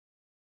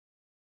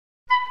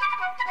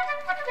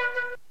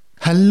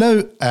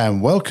Hello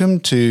and welcome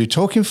to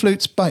Talking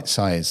Flutes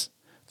Bitesize,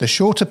 the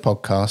shorter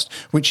podcast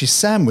which is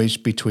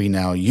sandwiched between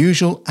our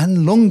usual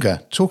and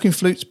longer Talking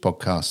Flutes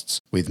podcasts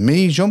with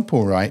me,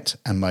 Jean-Paul Wright,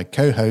 and my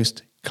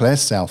co-host, Claire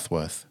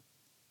Southworth.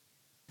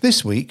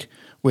 This week,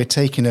 we're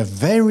taking a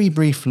very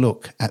brief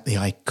look at the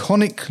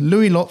iconic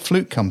Louis Lott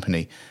Flute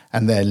Company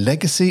and their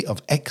legacy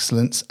of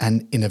excellence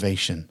and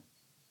innovation.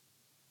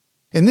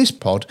 In this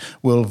pod,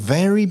 we'll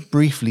very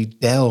briefly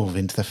delve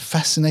into the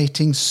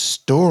fascinating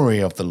story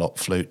of the Lott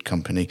Flute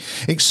Company,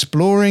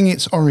 exploring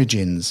its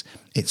origins,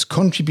 its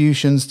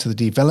contributions to the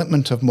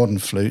development of modern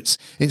flutes,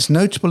 its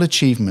notable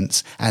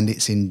achievements, and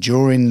its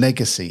enduring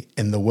legacy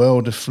in the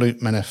world of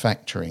flute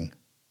manufacturing.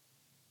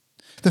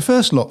 The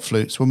first Lott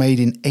flutes were made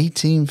in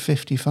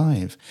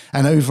 1855,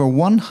 and over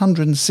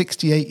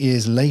 168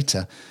 years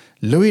later,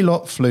 Louis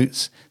Lott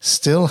flutes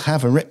still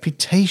have a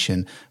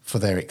reputation for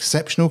their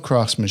exceptional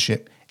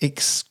craftsmanship,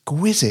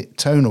 exquisite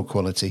tonal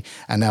quality,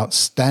 and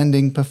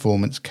outstanding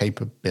performance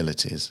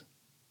capabilities.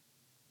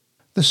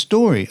 The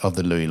story of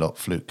the Louis Lott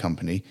Flute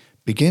Company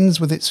begins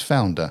with its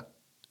founder,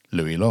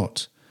 Louis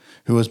Lott,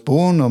 who was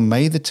born on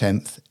May the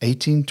 10th,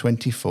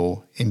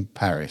 1824 in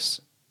Paris.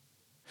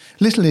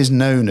 Little is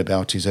known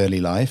about his early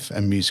life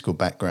and musical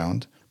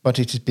background, but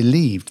it is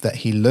believed that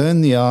he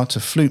learned the art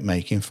of flute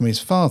making from his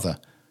father,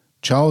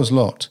 Charles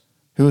Lott,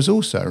 who was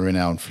also a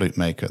renowned flute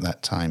maker at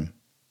that time.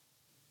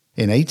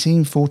 In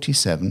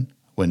 1847,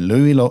 when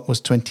Louis Lott was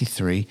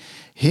 23,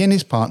 he and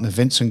his partner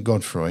Vincent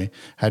Godefroy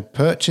had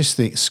purchased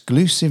the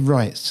exclusive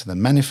rights to the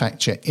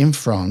manufacture in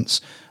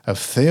France of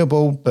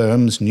Theobald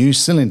Böhm's new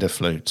cylinder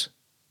flute.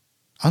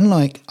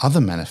 Unlike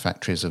other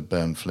manufacturers of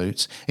Böhm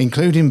flutes,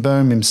 including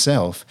Böhm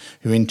himself,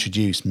 who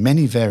introduced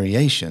many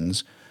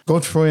variations,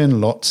 Godefroy and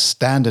Lott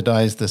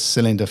standardized the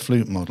cylinder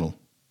flute model.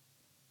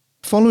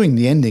 Following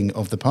the ending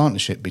of the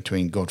partnership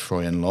between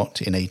Godefroy and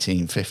Lott in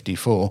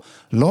 1854,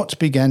 Lott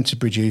began to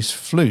produce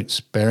flutes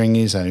bearing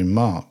his own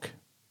mark.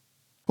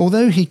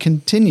 Although he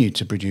continued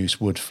to produce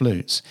wood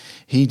flutes,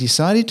 he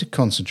decided to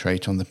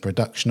concentrate on the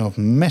production of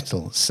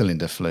metal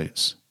cylinder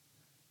flutes.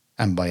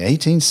 And by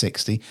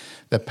 1860,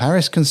 the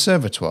Paris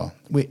Conservatoire,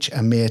 which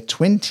a mere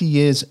 20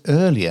 years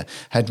earlier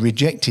had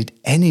rejected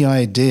any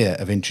idea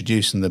of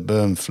introducing the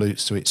Böhm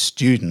flutes to its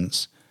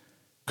students,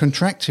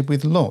 contracted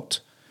with Lott,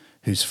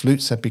 whose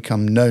flutes had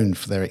become known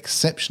for their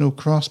exceptional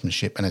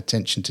craftsmanship and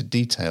attention to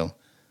detail.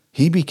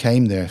 He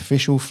became their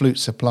official flute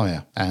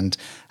supplier, and,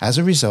 as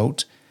a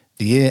result,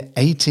 the year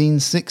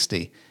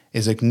 1860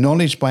 is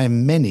acknowledged by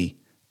many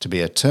to be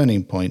a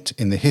turning point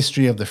in the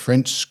history of the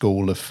French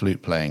school of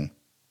flute playing.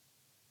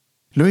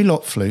 Louis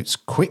Lott flutes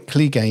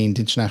quickly gained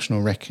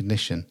international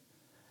recognition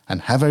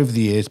and have over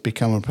the years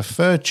become a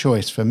preferred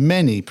choice for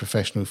many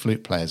professional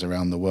flute players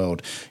around the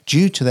world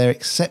due to their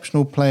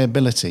exceptional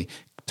playability,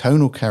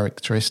 tonal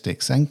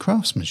characteristics and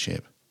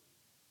craftsmanship.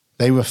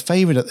 They were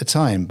favoured at the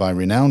time by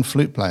renowned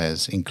flute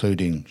players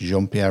including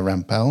Jean-Pierre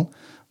Rampal,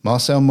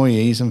 Marcel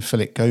Moyes and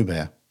Philippe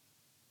Gobert.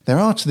 There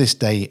are to this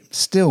day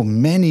still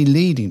many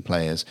leading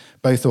players,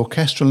 both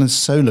orchestral and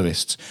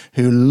soloists,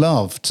 who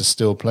love to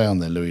still play on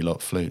their Louis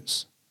Lott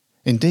flutes.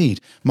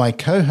 Indeed, my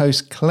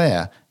co-host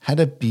Claire had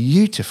a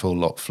beautiful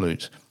Lott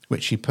flute,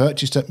 which she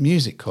purchased at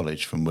music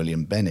college from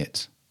William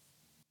Bennett.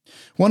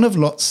 One of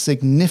Lott's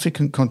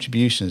significant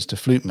contributions to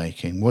flute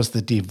making was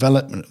the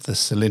development of the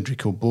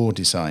cylindrical bore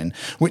design,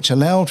 which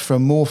allowed for a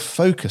more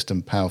focused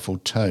and powerful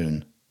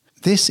tone.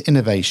 This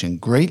innovation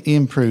greatly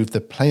improved the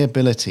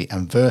playability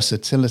and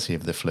versatility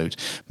of the flute,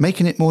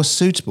 making it more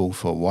suitable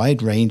for a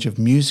wide range of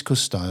musical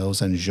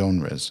styles and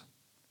genres.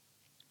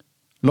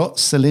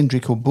 Lott's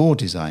cylindrical bore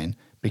design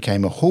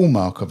became a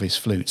hallmark of his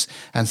flutes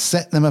and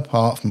set them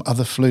apart from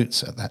other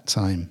flutes at that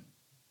time.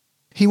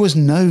 He was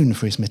known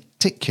for his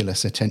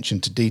meticulous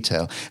attention to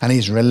detail and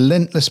his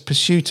relentless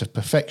pursuit of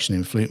perfection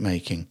in flute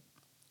making.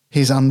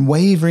 His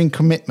unwavering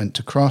commitment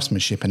to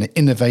craftsmanship and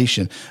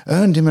innovation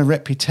earned him a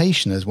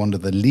reputation as one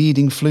of the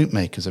leading flute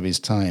makers of his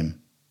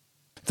time.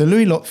 The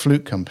Louis Lott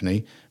Flute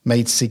Company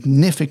made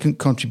significant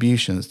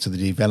contributions to the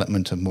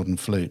development of modern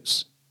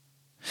flutes.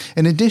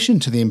 In addition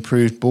to the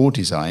improved bore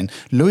design,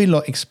 Louis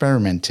Lott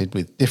experimented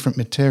with different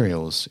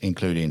materials,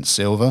 including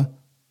silver,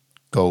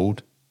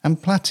 gold,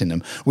 and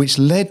platinum, which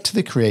led to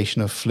the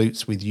creation of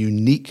flutes with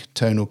unique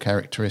tonal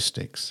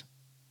characteristics.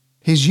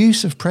 His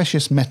use of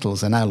precious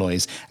metals and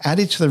alloys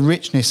added to the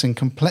richness and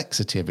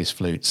complexity of his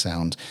flute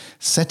sound,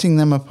 setting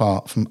them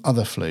apart from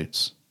other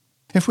flutes.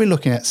 If we're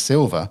looking at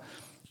silver,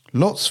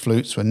 Lott's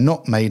flutes were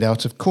not made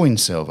out of coin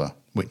silver,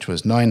 which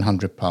was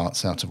 900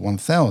 parts out of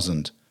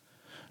 1,000,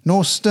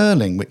 nor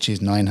sterling, which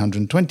is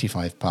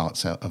 925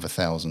 parts out of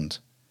 1,000.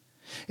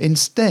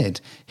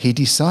 Instead, he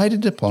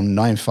decided upon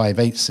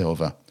 958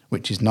 silver,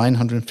 which is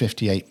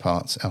 958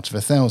 parts out of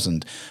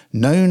 1,000,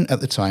 known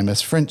at the time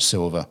as French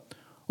silver,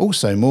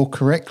 also more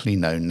correctly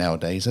known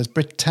nowadays as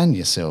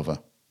Britannia silver.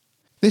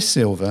 This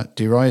silver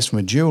derives from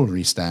a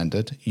jewellery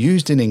standard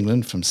used in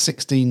England from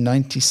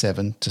 1697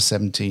 to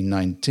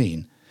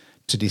 1719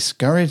 to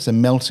discourage the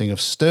melting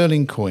of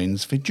sterling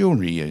coins for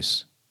jewellery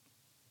use.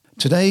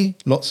 Today,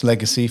 Lott's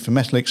legacy for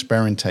metal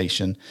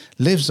experimentation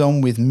lives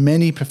on with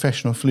many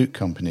professional flute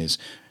companies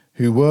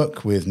who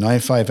work with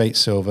 958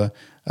 silver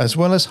as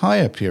well as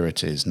higher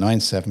purities,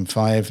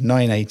 975,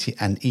 980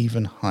 and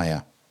even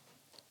higher.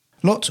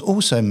 Lott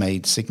also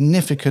made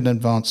significant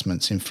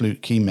advancements in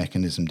flute key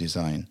mechanism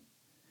design.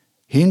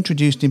 He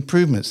introduced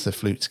improvements to the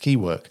flute's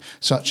keywork,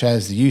 such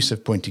as the use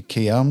of pointed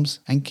key arms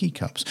and key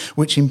cups,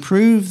 which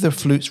improved the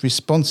flute's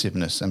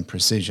responsiveness and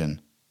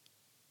precision.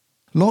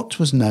 Lott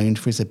was known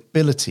for his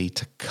ability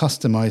to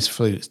customize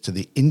flutes to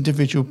the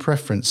individual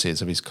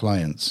preferences of his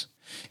clients.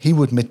 He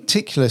would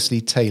meticulously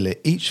tailor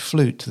each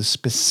flute to the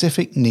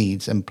specific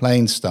needs and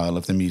playing style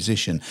of the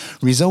musician,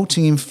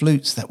 resulting in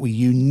flutes that were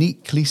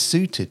uniquely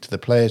suited to the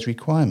player's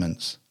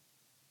requirements.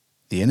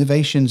 The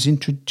innovations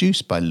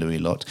introduced by Louis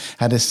Lott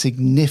had a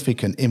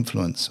significant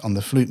influence on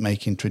the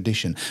flute-making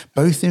tradition,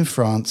 both in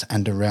France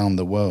and around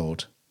the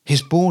world.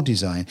 His bore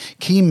design,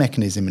 key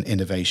mechanism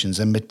innovations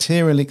and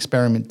material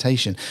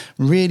experimentation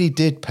really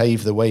did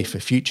pave the way for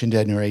future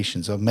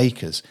generations of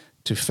makers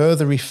to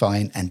further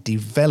refine and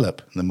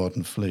develop the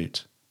modern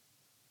flute.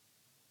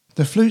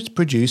 The flutes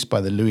produced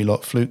by the Louis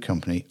Lott Flute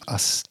Company are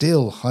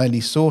still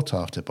highly sought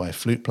after by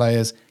flute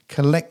players,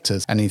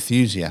 collectors and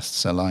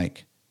enthusiasts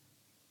alike.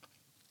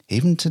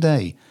 Even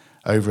today,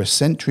 over a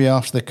century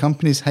after the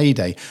company's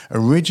heyday,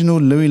 original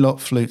Louis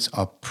Lott flutes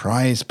are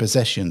prized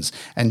possessions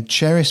and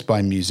cherished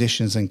by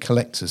musicians and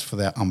collectors for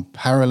their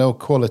unparalleled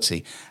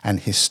quality and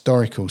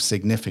historical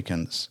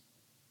significance.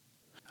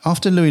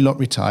 After Louis Lott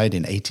retired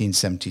in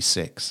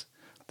 1876,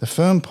 the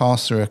firm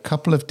passed through a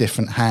couple of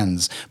different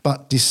hands,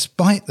 but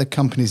despite the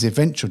company's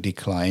eventual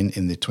decline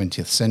in the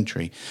 20th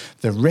century,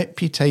 the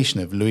reputation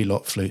of Louis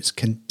Lott flutes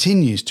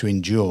continues to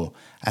endure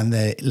and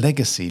their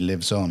legacy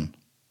lives on.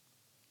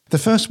 The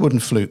first wooden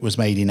flute was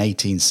made in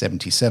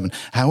 1877.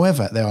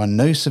 However, there are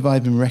no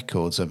surviving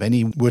records of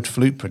any wood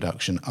flute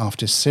production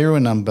after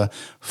serial number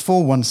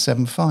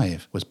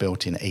 4175 was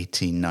built in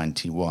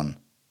 1891.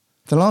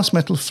 The last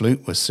metal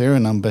flute was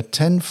serial number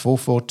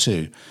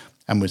 10442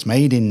 and was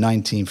made in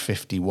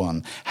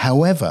 1951.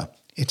 However,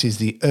 it is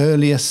the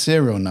earlier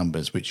serial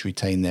numbers which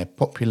retain their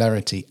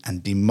popularity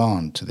and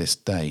demand to this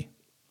day.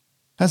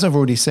 As I've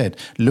already said,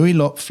 Louis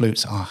Lott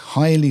flutes are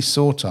highly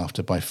sought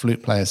after by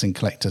flute players and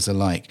collectors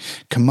alike,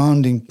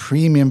 commanding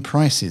premium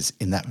prices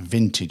in that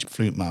vintage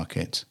flute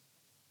market.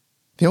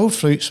 The old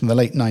flutes from the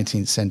late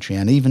 19th century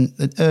and even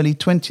the early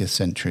 20th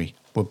century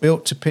were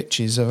built to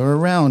pitches of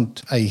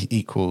around A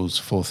equals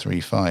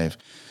 435.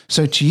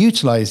 So to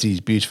utilise these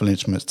beautiful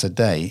instruments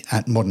today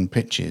at modern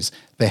pitches,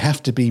 they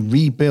have to be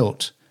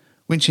rebuilt,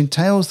 which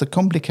entails the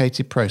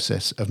complicated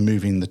process of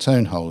moving the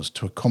tone holes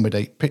to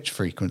accommodate pitch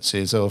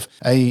frequencies of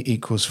A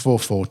equals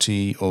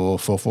 440 or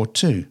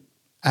 442.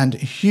 And a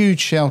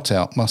huge shout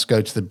out must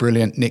go to the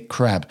brilliant Nick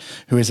Crabb,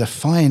 who is a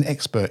fine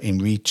expert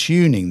in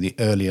retuning the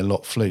earlier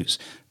Lott flutes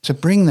to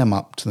bring them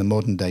up to the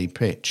modern day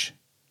pitch.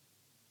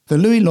 The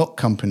Louis Lott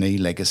Company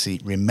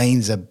legacy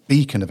remains a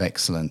beacon of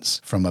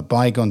excellence from a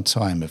bygone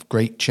time of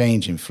great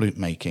change in flute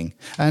making.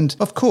 And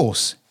of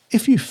course,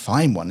 if you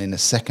find one in a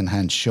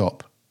second-hand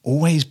shop,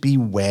 always be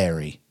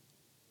wary.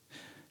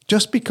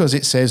 Just because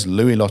it says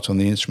Louis Lott on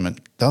the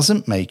instrument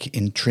doesn't make it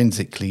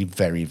intrinsically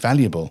very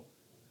valuable.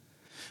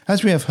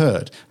 As we have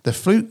heard, the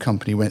flute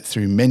company went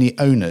through many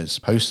owners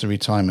post the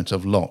retirement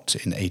of Lott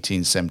in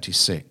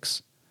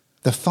 1876.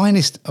 The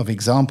finest of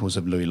examples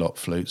of Louis Lott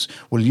flutes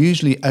will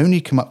usually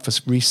only come up for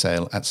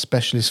resale at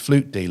specialist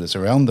flute dealers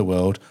around the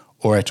world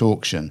or at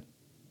auction.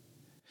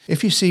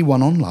 If you see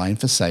one online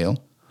for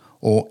sale,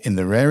 or in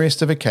the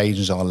rarest of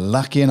occasions are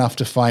lucky enough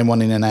to find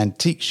one in an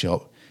antique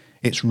shop,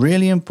 it's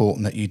really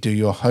important that you do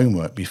your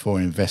homework before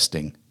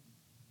investing.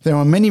 There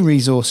are many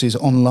resources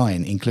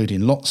online,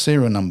 including Lott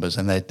serial numbers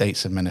and their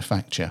dates of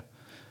manufacture.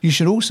 You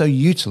should also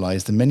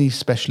utilise the many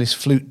specialist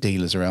flute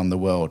dealers around the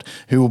world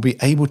who will be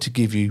able to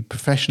give you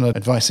professional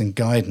advice and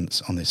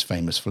guidance on this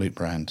famous flute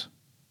brand.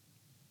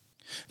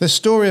 The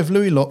story of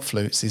Louis Lott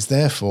flutes is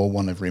therefore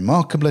one of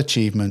remarkable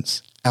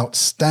achievements,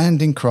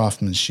 outstanding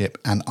craftsmanship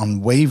and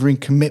unwavering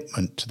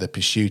commitment to the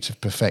pursuit of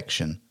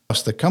perfection,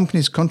 whilst the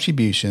company's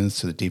contributions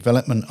to the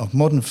development of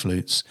modern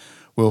flutes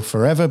will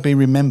forever be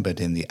remembered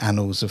in the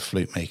annals of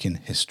flute-making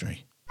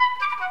history.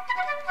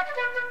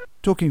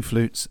 Talking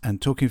Flutes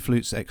and Talking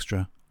Flutes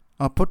Extra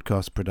are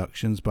podcast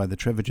productions by the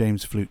Trevor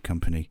James Flute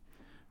Company.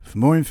 For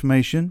more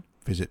information,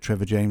 visit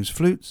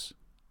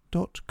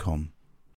trevorjamesflutes.com.